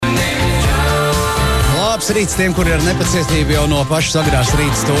Labs rīts tiem, kuri ar nepacietību jau no pašas agrās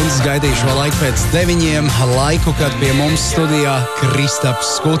rīta stundas gaidīšu vēl laiku pēc 9, laiku, kad pie mums studijā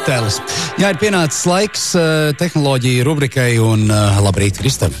Kristaps Skutelis. Jā, ir pienācis laiks tehnoloģiju rubrikai un labrīt,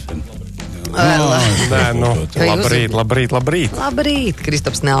 Kristap. Labrīt.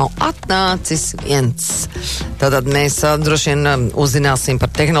 Kristaps nav atnācis viens. Tātad mēs droši vien uzzināsim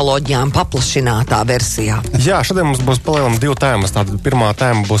par tehnoloģijām paplašinātā versijā. Jā, šodien mums būs palielam 2 tēmas. Tātad pirmā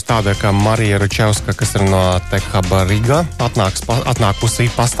tēma būs tāda, ka Marija Ručevska, kas ir no TechHub Riga,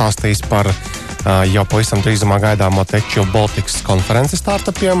 atnākusi pastāstīs par jau pavisam drīzumā gaidāmo TechChill Baltics konferenci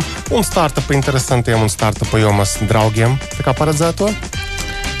startupiem un startupu interesantiem un startupu jomas draugiem, tā kā paredzēto.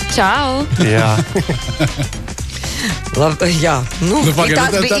 Čau! Jā. Jā,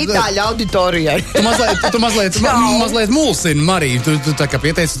 tās bija itāļu auditorijai. Tu mazliet mulsini Mariju. Tu tā kā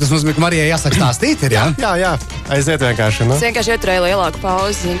pieteici, tas nozīmē, ka Marijai jāsāk stāstīt, ir, jā? Jā. Aiziet vienkārši, Es vienkārši ieturēju lielāku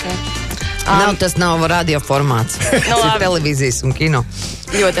pauzi, Tas nav radio formāts. Televīzijas un kino.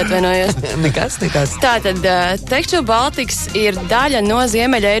 Ļoti atvainojos. Nekas. Tātad TechChill Baltics ir daļa no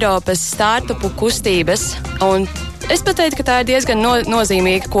Ziemeļa Eiropas startupu kustības, un es pat teiktu, ka tā ir diezgan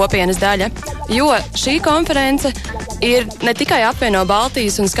nozīmīga kopienas daļa, jo šī konference ir ne tikai apvieno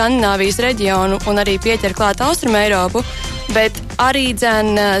Baltijas un Skandināvijas reģionu un arī pieķer klāt Austrumu Eiropu, bet arī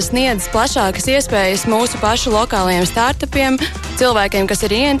sniedz plašākas iespējas mūsu pašu lokālajiem startupiem, cilvēkiem, kas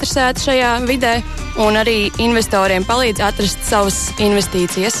ir ieinteresēti šajā vidē, un arī investoriem palīdz atrast savas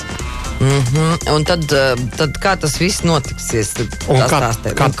investīcijas. Un tad kā tas viss notiksies?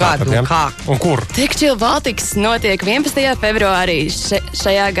 Kā? Un kur? TechChill Baltics notiek 11. februārī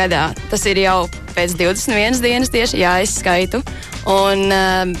šajā gadā. Tas ir jau pēc 21 dienas tieši, jā, es skaitu. Un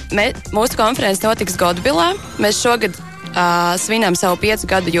mūsu konferences notiks Godbilā. Mēs šogad svinam savu 5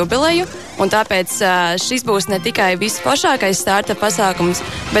 gadu jubileju, un tāpēc šis būs ne tikai visforšākais startup pasākums,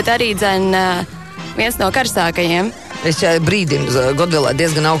 bet arī viens no karstākajiem. Es šajā brīdī Godvilā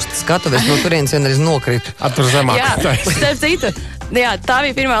diezgan augstu skatuves, no turienes vienreiz nokritu. Tur zemāk. Jā, starp citu. Jā, tā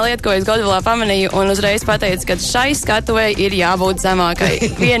bija pirmā lieta, ko es Godvilā pamanīju, un uzreiz pateicu, ka šai skatuvei ir jābūt zemākai.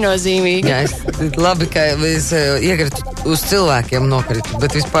 Viennozīmīgi. Jā, labi, ka es iekritu uz cilvēkiem nokritu,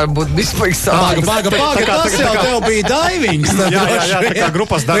 bet vispār būtu vispār sāpīgi. Paga, tas jau tev bija daivings. Jā, tā kā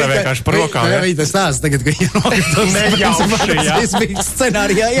grupas dara vienkārši par rokām. Jā, viņi tas tās tagad, ka ienokritos. Nejauši, jā. Es biju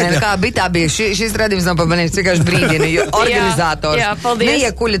scenārijā iedē. Kā bija, tā bija. Šis radījums nav pamanījis vienkārši brīdini, jo organizators jā,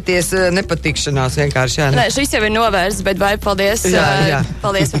 neiekuļaties nepatikšanās vienkārši. Jā, Nē, šis jau ir novērsts, bet vai paldies. Jā.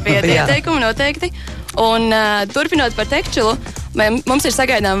 Paldies par ieteikumu, noteikti. Un turpinot par TechChillu, mums ir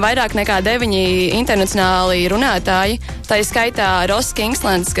sagaidām vairāk nekā 9 internacionāli runātāji. Tā ir skaitā Ross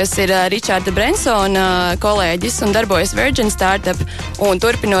Kingslands, kas ir Richarda Bransona kolēģis un darbojas Virgin Startup. Un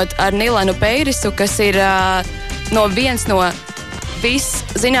turpinot ar Nilanu Peirisu, kas ir viens no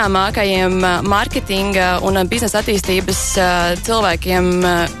viszināmākajiem marketinga un biznesa attīstības cilvēkiem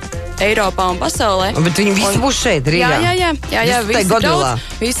Eiropā un pasaulē. Bet viņi visi būs šeit, Rīgā? Jā,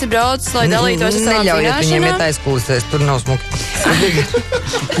 visi brauc, lai dalītos ar savām zināšanām. Neļaujiet viņiem iet aizkūsties, tur nav smuki.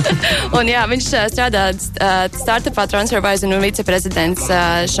 Un jā, viņš strādā startupā TransferWise un viceprezidents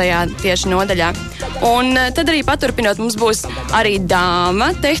šajā tieši nodaļā. Un tad arī paturpinot, mums būs arī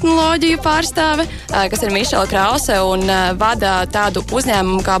dāma tehnoloģiju pārstāve, kas ir Mišela Krause un vada tādu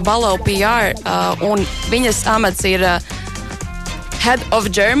uzņēmumu kā Ballo PR, un viņas amats ir Head of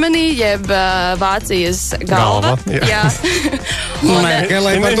Germany, jeb Vācijas galva. Jā.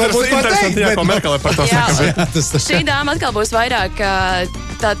 Merkelē par to būs pateikt. Jā, ko Merkelē par to saka. Šī dāma atkal būs vairāk,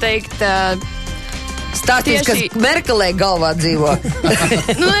 tā teikt, stāstīs, kas Merkelē galvā dzīvo.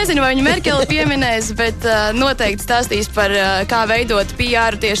 Nezinu, vai viņa Merkeli pieminēs, bet noteikti stāstīs par kā veidot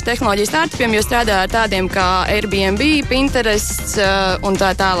PR tieši tehnoloģiju startupiem, jo strādā ar tādiem kā Airbnb, Pinterest un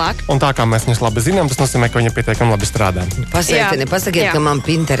tā tālāk. Un tā kā mēs viņus labi zinām, tas nozīmē, ka viņi pietiekami labi strādā. Pasakiet, ka man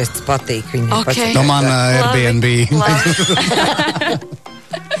Pinterest patīk. Okay. No man Airbnb.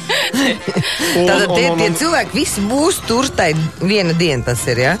 Tātad tie cilvēki visi būs tur, tai viena diena tas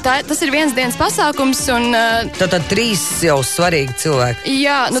ir, jā? Tas ir vienas dienas pasākums un... Tātad 3 jau svarīgi cilvēki.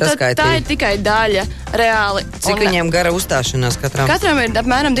 Jā, tā ir tikai daļa reāli. Cik viņiem gara uzstāšanās katram? Katram ir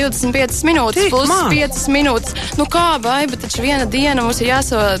apmēram 25 minūtes plus 5 minūtes. Kā vai, bet taču viena diena mums ir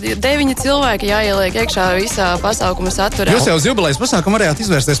 9 cilvēki jāieliek iekšā visā pasaukuma saturā. Jūs jau uz jubilejas pasākumu varējāt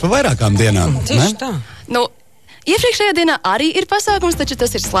izvērsties pa vairākām dienām. Tieši tā. Iepriekšējā dienā arī ir pasākums, taču tas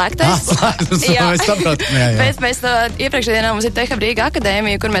ir slēgtais. Jā, es saprotu. Bet iepriekšējā dienā mums ir TechHub Riga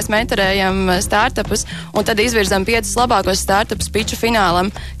akadēmija, kur mēs mentorējam startupus, un tad izvirzam 5 labākos startupus pitchu finālam,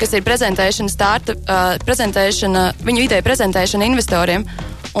 kas ir prezentēšana, viņu ideja prezentēšana investoriem.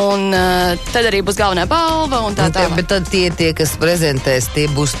 un tad arī būs galvenā balva un tā. Bet tad tie, kas prezentēs, tie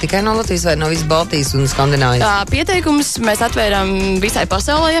būs tikai no Latvijas vai no visas Baltijas un Skandināvijas? Pieteikumus mēs atvērām visai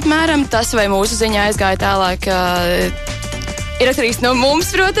pasaulē apmēram. Tas, vai mūsu ziņā aizgāja tālāk, ir atkarīgs no mums,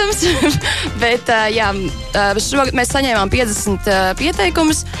 protams. Bet, šogad mēs saņēmām 50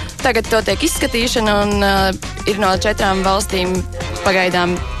 pieteikumus. Tagad to tiek izskatīšana un ir no 4 valstīm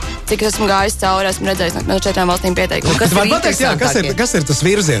pagaidām. Cik esmu gājis cauri, esmu redzējis no 4 valstīm pieteikumu. Kas ir tas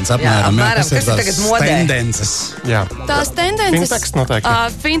virziens apmēram? Kas ir tagad modē? Tendences? Jā. Tās tendences. Fintechs noteikti.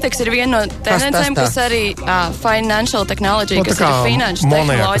 Fintechs ir viena no tendencēm, kas arī financial technology, kas ir finanšu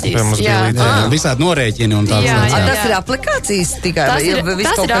tehnoloģijas. Jā, visādi norēķini un tādas. Tas ir aplikācijas tikai? Tas ir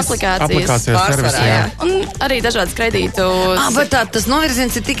aplikācijas servisi, jā. Un arī dažādas kredītu. Bet tas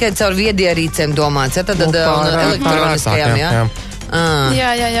novirziens ir tikai caur viedierīcēm domāts, ja? Tad elektroniskajām, jā? Jā.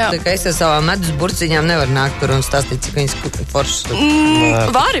 Tā kā es ar savām medus burciņām nevaru nākt tur un stāstīt, cik viņas foršas.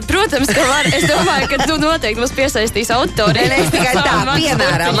 Vari, protams, ka vari. Es domāju, ka tu noteikti mums piesaistīs auditoriju. Es tikai tā,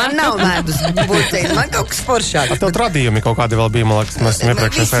 piemēram, man nav medus burciņas, man kaut kas foršāk. Tev radījumi kaut kādi vēl bija, man liekas, mēs esam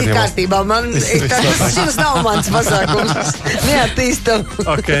iepriekšējos radījumos. Viss ir kārtībā, šis nav mans pasākums. Neattīstam.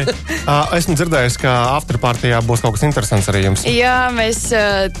 Okay. Esmu dzirdējis, ka afterpartijā būs kaut kas interesants arī jums. Jā, mēs...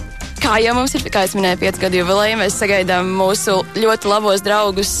 Kā jau mums ir, kā es minēju, 5 gadu jubileja, mēs sagaidām mūsu ļoti labos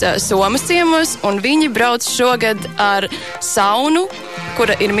draugus Somas ciemos, un viņi brauc šogad ar saunu,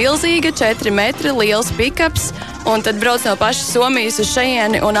 kura ir milzīga, 4 metri, liels pikaps, un tad brauc no pašas Somijas uz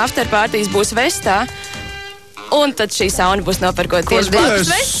šajieni, un afterpartijas būs Vestā. Un tad šī sauna būs nopērkot tieši blakus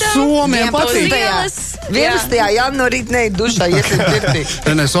Vestam. Somiem patīk. 11. janvārī neiet dušā, iesim pirtī.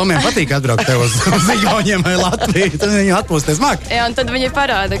 Somiem patīk atbraukt tev uz Ziņoņiem vai Latviju, tad viņi atpūsties māk. Jā, un tad viņi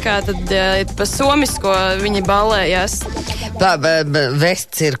parāda, kā tad pa somisko viņi ballējās. Tā,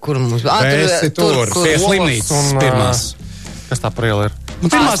 Vests ir, kur mums... Vests ir tur, pie slimnīcas pirmās. Kas tā par ielu ir?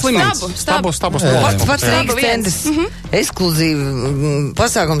 Pirmā slimnīca. Stabus. Pats Rīgas centrs. Ekskluzīvi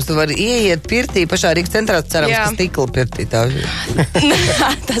pasākums. Tu vari ieiet pirtī, pašā Rīgas centrā, cerams, ka stikla pirtī.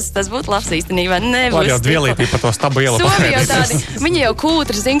 Tas būtu labs īstenībā. Nebūs var jau dvielītī pa to stabu ielu. Somija jau tādi, viņi jau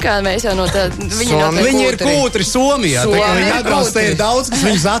kūtri, zin kā mēs jau no tā... Viņi ir kūtri Somijā. Viņi atbrauc, te ir daudz, kas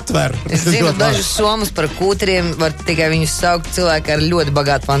viņus atver. Es zinu dažus somus par kūtriem, var tikai viņus saukt cilvēki ar ļoti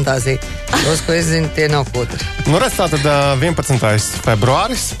bagātu fantāziju. Tos, ko es zinu, tie nav kūtri. Nu, redz, tātad 11.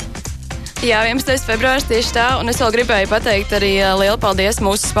 februāris. Jā, 11. februāris tieši tā, un es vēl gribēju pateikt arī lielu paldies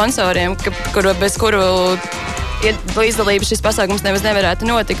mūsu sponsoriem, bez kuru līdzdalības šis pasākums nemaz nevarētu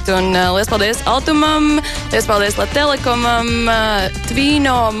notikt, un liels paldies Altumam, liels paldies Telekomam,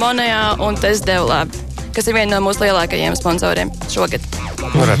 Tvino, Manā un TechHub, kas ir viena no mūsu lielākajiem sponsoriem šogad.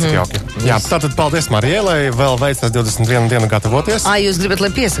 Nu, redz, jauki. Jā, tātad paldies Marijai, lai vēl veicas 21 dienu gatavoties. Jūs gribat,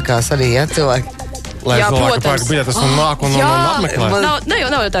 lai piesakās arī, ja, cilvēki? Lai cilvēki pērk biļetes un nāk un apmeklē.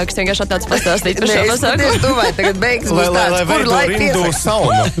 Nav tā, kas vienkārši atnāc pastāstīt par šo pasākumu. Es domāju, tagad beigas būs tāds, kur lai piesakās.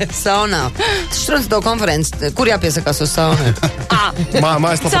 Saunu. Saunā. Strunc to konferenci, kur jāpiesakās uz saunu?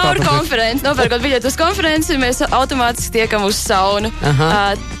 Caur konferenci. Nopērkot biļeti uz konferenci, mēs automātiski tiekam uz saunu.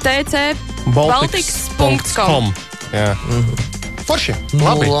 TechChill.com. Jā. Forši.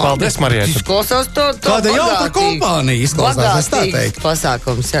 Labi, paldies Marijai. Izklausās to kāda jauka kompānija izklausās, es tā teiktu.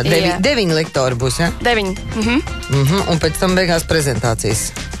 Pasākums, jā. 9 lektori būs, jā? 9. Un pēc tam beigās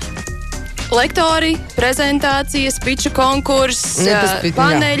prezentācijas. Lektori, prezentācijas, piču konkurss,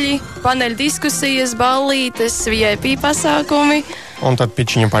 paneļi diskusijas, ballītes, VIP pasākumi. Un tad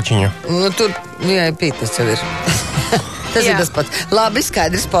pičiņu pačiņu. Tur VIP tas jau ir. Tas ir tas pats. Labi,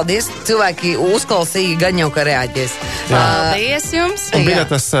 skaidrs, paldies. Cilvēki uzklausīja, gan jau, ka reaģēs. Paldies jums. Un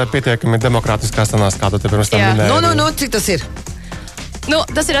biļetes pietiekami demokrātiskā sanās, kādu te pirms tam minēju. Cik tas ir?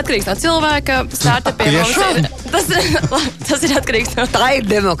 Tas ir atkarīgs no cilvēka. Startupiem mums ir. Tas ir atkarīgs no... Tā ir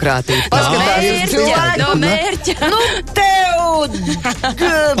demokrātija. Paskatās uz cilvēku. No mērķa.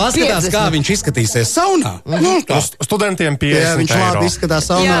 Paskatās, kā viņš izskatīsies saunā. Studentiem 50 jā, viņš labi izskatās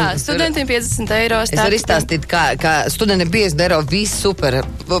saunā. Jā, studentiem 50 eiro. Es varu izstāstīt, kā studentiem 50 eiro viss super.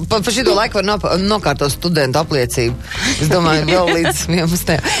 Pa šito laiku var nokārtot studentu apliecību. Es domāju, vēl līdz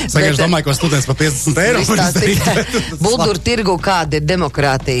 11. Es domāju, ko students pa 50 eiro var izdarīt. Buldur tirgu kāda ir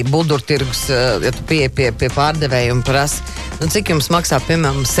demokrātija. Buldur tirgus, ja tu pie pārdevēja un prasa, cik jums maksā,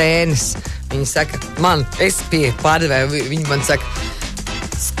 piemēram, sēnes. Viņi saka, es pie pārdevēju, viņi man saka,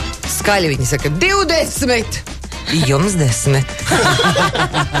 skaļi viņi saka, 20! Jums 10.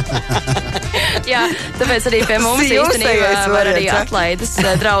 Jā, tāpēc arī pie mums īstenībā var arī atlaides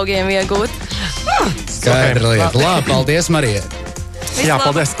draugiem iegūt. Skaidra lieta. Labi, paldies Marijai. Jā,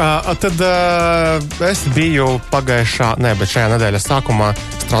 paldies. Tad es biju šajā nedēļas sākumā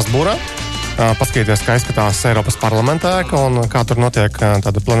Strasbūrā. paskatīties, kā izskatās Eiropas Parlamenta ēka un kā tur notiek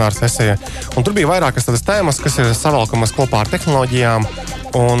tāda plenāra sesija. Un tur bija vairākas tādas tēmas, kas ir savalkamas kopā ar tehnoloģijām,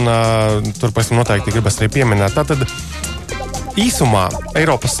 un tur pēc tam noteikti gribas arī pieminēt. Tātad īsumā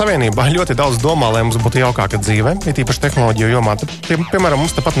Eiropas Savienībā ļoti daudz domā, lai mums būtu jaukāka dzīve, it īpaši tehnoloģiju jomā. Piemēram,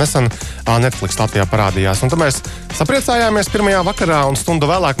 mums tepat nesen Netflix Latvijā parādījās. Un tad mēs sapriecājāmies pirmajā vakarā, un stundu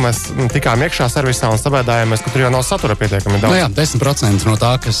vēlāk mēs tikām iekšā servisā un sabēdājāmies, ka tur jau nav satura pietiekami daudz. Nu jā, 10% no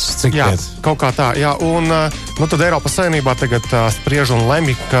tā, kas cik jā, iet. Kaut kā tā, jā. Un tad Eiropas Savienībā tagad spriež un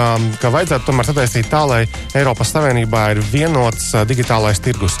lemj, ka vajadzētu tomēr sataisīt tā, lai Eiropas Savienībā ir vienots digitālais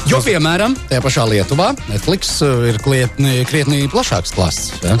tirgus. Jo, piemēram, tajā pašā Lietuvā Netflix ir krietni plašāks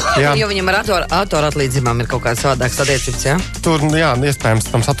klāsts. Jā. Jo viņam ar autoru atlīdzībām ir kaut kāds savādāks attiecības, jā? Tur, jā, iespējams,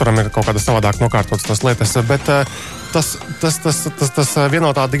 tam saturam ir kaut kāda savādāk nokārtotas tās lietas, bet tas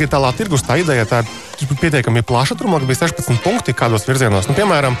vienotā digitālā tirgus, tā ideja, tā ir pietiekami plaša. Tur mums bija 16 punkti kādos virzienos. Nu,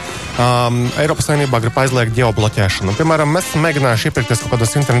 piemēram, Eiropas Savienībā grib aizliegt ģeobloķēšanu. Piemēram, mēs mēģinājuši iepirkties kaut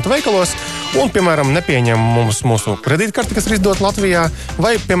kādos internetu veikalos un, piemēram, nepieņem mūsu kredītkarti, kas ir izdota Latvijā,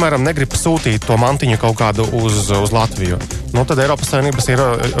 vai, piemēram, negrib sūtīt to mantiņu kaut kādu uz Latviju. Nu, tad Eiropas Savienības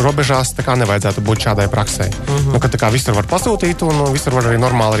robežās tā kā nevajadzētu būt šādai praksē. Nu, ka tā kā visur var pasūtīt un visur var arī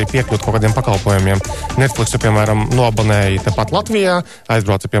normāli arī piekļūt kaut kādiem pakalpojumiem. Netflixu, piemēram, noabonēja tepat Latvijā,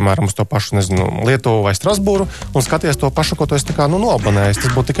 aizbrauca, piemēram, uz to pašu, nezinu, Lietuvu vai Strasbūru un skaties to pašu, ko tu esi tā kā, noabonējis.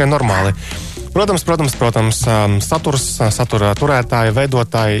 Tas būtu tikai normāli. Protams, satura turētāji,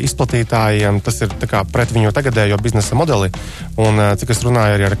 veidotāji, izplatītāji, tas ir tā kā pret viņu tagadējo biznesa modeli. Un, cik es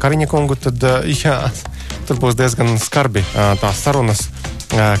runāju arī ar Kariņa kungu, tad, jā, tur būs diezgan skarbi tās sarunas,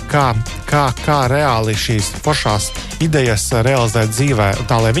 kā reāli šīs foršās idejas realizēt dzīvē,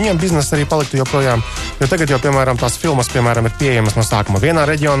 tā, lai viņiem biznesa arī paliktu joprojām. Jo tagad jau, piemēram, tās filmas, piemēram, ir pieejamas no sākuma vienā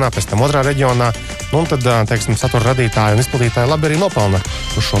reģionā, pēc tam otrā reģionā, nu, un tad, teiksim, satura radītāji un izplatītāji labi arī nopelna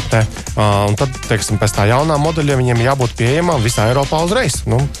uz šo te. Un tad, teiksim, pēc tā jaunā modeļa viņiem jābūt pieejamām visā Eiropā uzreiz.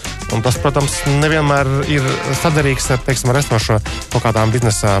 Nu, un tas, protams, nevienmēr ir sadarīgs ar, teiksim, ar esošo kaut kādām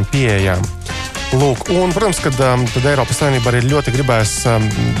biznesa pieejām. Lūk, un, protams, kad tad Eiropas Savienība arī ļoti gribēs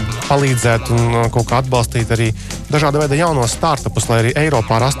palīdzēt un kaut kā atbalstīt arī dažāda veida jaunos startupus, lai arī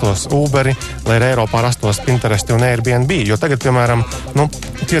Eiropā rastos Uberi, lai arī Eiropā rastos Pinteresti un Airbnb. Jo tagad, piemēram,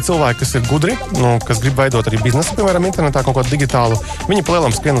 tie cilvēki, kas ir gudri, kas grib veidot arī biznesu, piemēram, internetā kaut kādu digitālu, viņi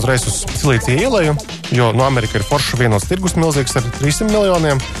palielam skrien uzreiz uz Silīcija ieleju, jo Amerika ir forša vienots tirgus milzīgs ar 300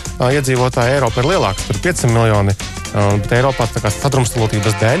 miljoniem iedzīvotāju, Eiropa ir lielāks, tur 500 miljoni. Bet Eiropā tā kā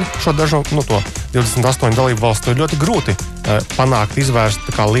sadrumstalotības dēļ šo dažu, to 28 dalību valstu ir ļoti grūti panākt, izvērst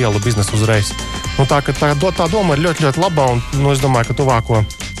tā kā lielu biznesu uzreiz. Tā doma ir ļoti, ļoti laba, un es domāju, ka tuvāko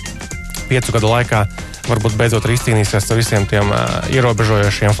 5 gadu laikā varbūt beidzot arī izcīnīsies ar visiem tiem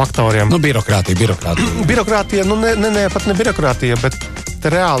ierobežojošiem faktoriem. Birokrātija. Birokrātija, pat ne birokrātija, bet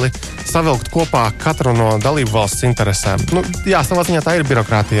reāli savilkt kopā katru no dalību valsts interesēm. Jā, savā ziņā tā ir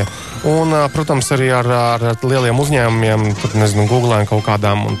birokrātija. Un, protams, arī ar lieliem uzņēmumiem, tad, nezinu, Google kaut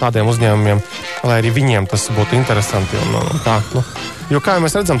kādām un tādiem uzņēmumiem, lai arī viņiem tas būtu interesanti. Un tā, Jo, kā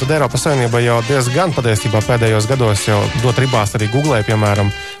mēs redzam, tad Eiropas Savienība jau diezgan patiesībā pēdējos gados jau dot ribās arī Google, piemēram,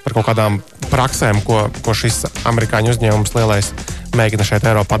 par kaut kādām praksēm, ko šis amerikāņu uzņēmums lielais mēģina šeit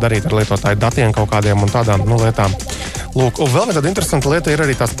Eiropā darīt ar lietotāju datiem kaut kādiem un tādām lietām. Lūk, un vēl viena tāda interesanta lieta ir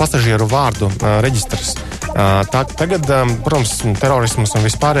arī tās pasažieru vārdu reģistrs. Tagad, protams, terorisms un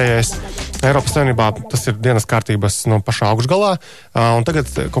vispārējais Eiropas Savienībā tas ir dienas kārtības pašā augšgalā, un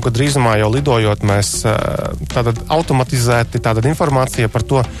tagad kaut kad drīzumā jau lidojot mēs tātad automatizēti tāda informācija par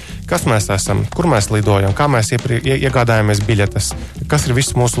to, kas mēs esam, kur mēs lidojam, kā mēs iegādājamies biļetes, kas ir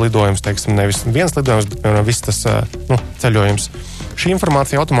viss mūsu lidojums, teiksim, nevis viens lidojums, bet, piemēram, viss tas ceļojums. Šī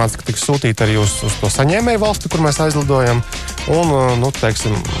informācija automātiski tiks sūtīta arī uz to saņēmēju valsti, kur mēs aizlidojam, un,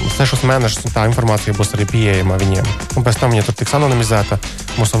 teiksim, 6 mēnešus tā informācija būs arī pieejama viņiem. Un pēc tam, ja tur tiks anonimizēta,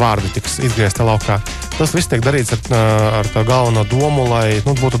 mūsu vārdi tiks izgriezti laukā. Tas viss tiek darīts ar tā galveno domu, lai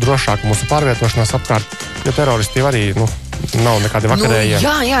būtu drošāk mūsu pārvietošanās apkārt, jo teroristi arī, nav nekādi vakarējie.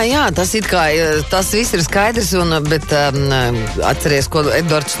 Jā, tas viss ir skaidrs, bet atceries, ko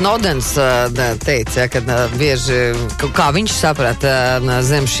Edvards Snowdens teica, kad bieži, kā viņš saprata,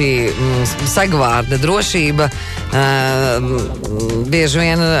 zem šī segvārda drošība, bieži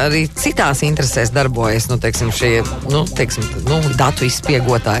vien arī citās interesēs darbojas, datu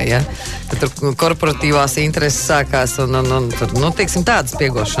izspiegotāji, ja? Tad tur korporatīvās intereses sākās un tur, tāda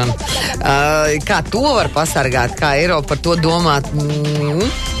spiegošana. Kā to var pasargāt, kā Eiropa par to domāt?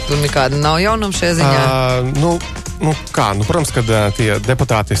 Tur nekāda nav jaunuma šajā ziņā? Protams, kad tie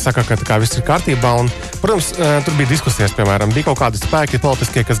deputāti saka, ka viss ir kārtībā, un, protams, tur bija diskusijas, piemēram, bija kaut kādi spēki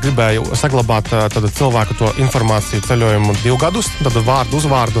politiskie, kas gribēja saglabāt cilvēku to informāciju ceļojumu 2 gadus, tad vārdu,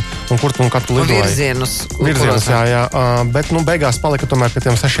 uzvārdu, un kur tu un kad tu lidoji. Virzienus, jā, bet, beigās palika tomēr pie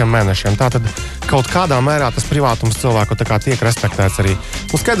tiem 6 mēnešiem. Tātad kaut kādā mērā tas privātums cilvēku tā kā tiek respektēts arī.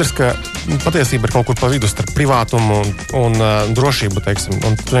 Skaidrs, ka patiesība ir kaut kur pa vidu starp privātumu un drošību, teiksim,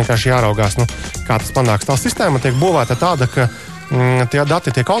 un tu vienkārši jāraugās, kā tas panāks. Tā sistēma tiek būvēta tāda, ka tie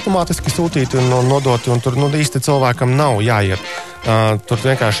dati tiek automātiski sūtīti un nodoti, un tur īsti cilvēkam nav jāiet. Tur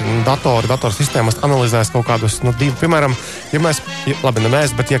vienkārši datorsistēmas analizēs kaut kādus, piemēram, ja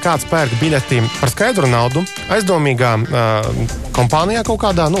kāds pērk biļeti par skaidru naudu aizdomīgā kompānijā kaut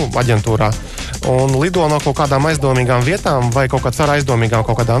kādā, aģentūrā, un lido no kaut kādām aizdomīgām vietām vai kaut kāds ar aizdomīgām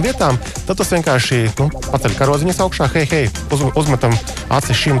kaut kādām vietām, tad tas vienkārši paceļ karodziņas augšā, hei, uzmetam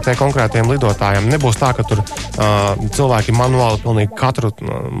acis šim te konkrētiem lidotājiem. Nebūs tā, ka tur cilvēki manuāli pilnīgi katru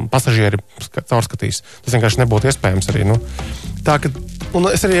pasažieri caurskatīs. Tas vienkārši nebūtu iespējams arī. Tā, un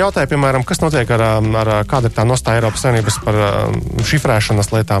es arī jautāju, piemēram, kas notiek ar kāda ir tā nostāja Eiropas Savienības par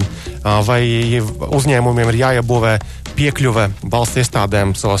šifrēšanas lietām, vai uzņēmumiem ir jāiebūvē piekļuve valsts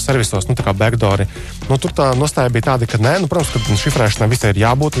iestādēm savos servisos, tā kā backdoori. Tur tā nostāja bija tāda, ka nē, protams, ka šifrēšanai visai ir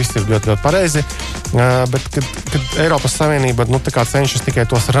jābūt, viss ir ļoti, ļoti pareizi, bet kad Eiropas Savienība tā kā cenšas tikai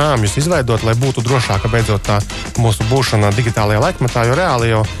tos rāmjus izveidot, lai būtu drošāka beidzot tā mūsu būšana digitālajā laikmetā, jo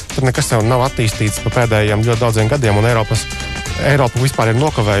reāli jau tur nekas jau nav attīstīts pa pēdējiem ļoti daudziem gadiem, un Eiropa vispār ir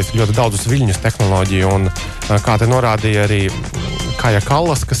nokavējusi ļoti daudzus viļņus tehnoloģiju, un kā te norādīja arī Kaja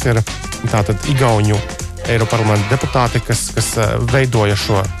Kallas, kas ir tātad Igauņu Eiropas Parlamentu deputāti, kas veidoja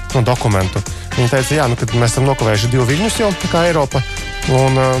šo dokumentu. Viņi teica, kad mēs esam nokavējuši 2 viļņus jau, tā kā Eiropa,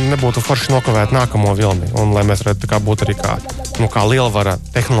 un nebūtu forši nokavēt nākamo vilni, un lai mēs varētu būt arī kā lielvara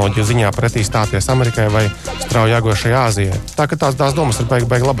tehnoloģiju ziņā pretī stāties Amerikai vai strauji augošai Āzijai. Tā ka tās domas ir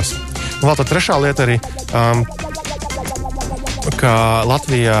baigi labas. Un vēl tā trešā lieta arī, ka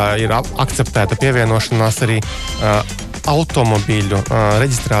Latvijā ir akceptēta pievienošanās arī automobīļu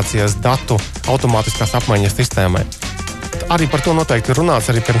reģistrācijas datu automātiskās apmaiņas sistēmai. Arī par to noteikti runāts,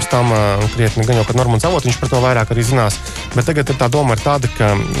 arī pirms tam krietni gan jau, kad Normons Avotiņš par to vairāk arī zinās, bet tagad tā doma ir tāda,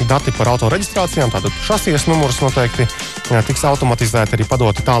 ka dati par autoreģistrācijām, tātad šasijas numurus noteikti tiks automatizēti arī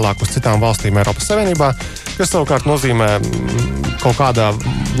padoti tālāk uz citām valstīm Eiropas Savienībā, kas savukārt nozīmē kaut kādā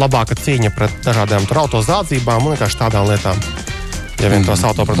labāka cīņa pret dažādām auto zādzībām un vienkārši tādām lietām. Ja vien tos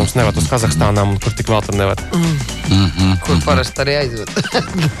auto, protams, nevar uz Kazahstānām, kur tik vēl tur nevar. Kur parasti arī aizved.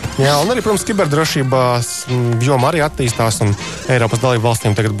 Jā, un arī, protams, kiberdrošības joma arī attīstās, un Eiropas dalību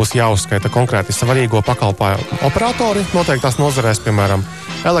valstīm tagad būs jāuzskaita konkrēti svarīgo pakalpojumu operatori noteiktās nozarēs, piemēram,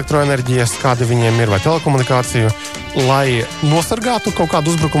 elektroenerģijas, kādi viņiem ir, vai telekomunikāciju, lai nosargātu kaut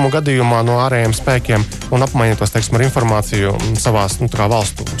kādu uzbrukumu gadījumā no ārējiem spēkiem un apmainītos, teiksim, ar informāciju savās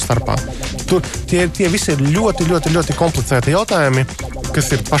valstu starpā. Tie visi ir ļoti, ļoti, ļoti komplicēti jautājumi,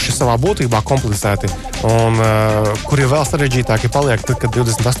 kas ir paši savā būtībā komplicēti un kuri vēl sarežģītāki paliek tad, kad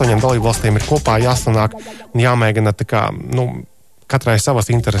 28 dalību valstīm ir kopā jāsanāk un jāmēģina katrai savas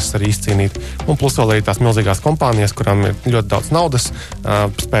intereses arī izcīnīt. Un plus vēl arī tās milzīgās kompānijas, kurām ir ļoti daudz naudas,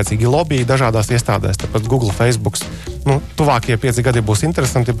 spēcīgi lobby dažādās iestādēs, tāpat Google, Facebook. Tuvākie 5 gadi būs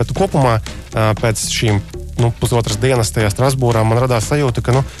interesanti, bet kopumā pēc šīm pusotras dienas tajā Strasbūrā man radās sajūta,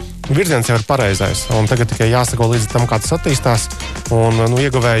 ka virziens jau ir pareizais. Un tagad tikai jāsako līdz tam, kā tas attīstās. Un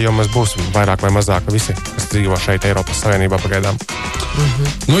ieguvēji jau mēs būsim vairāk vai mazāk visi, kas dzīvo šeit Eiropas Savienībā pagaidām.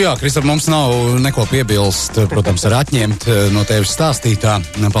 Jā, Kristap, mums nav neko piebilst, protams, ar atņemt no tevis stāstītā.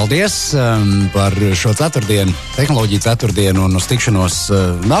 Paldies par šo ceturtdienu, tehnoloģiju ceturtdienu un uz tikšanos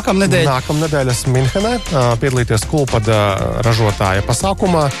nākamnedēļ. Nākamnedēļ esmu Minhenē, piedalīties Kulpada ražotāja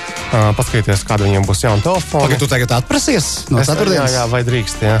pasākumā, paskatīties, kāda viņiem būs jauna telefona. Pagad, tu tagad atprasies no ceturtdienas? Jā, vai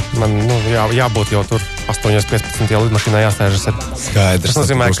drīkst, jā. Man jābūt jau tur 8.15. lidmašīnā jāsēžas. Skaidrs. Tas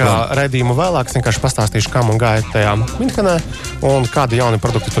nozīmē, ka raidījumu vēlāk es vienkārši pastāstīšu, kā man gāja tajā Minhenē un kādi jauni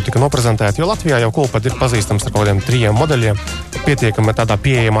produkti tur tika noprezentēti, jo Latvijā jau Kulpad ir pazīstams ar kaut kādiem 3 modeļiem, pietiekami tādā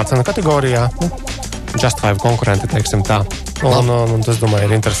pieejamā cena kategorijā. Just 5 konkurenti, teiksim tā. Un tas, domāju,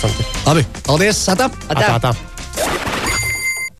 ir interesanti. Labi, paldies, atā! Atā.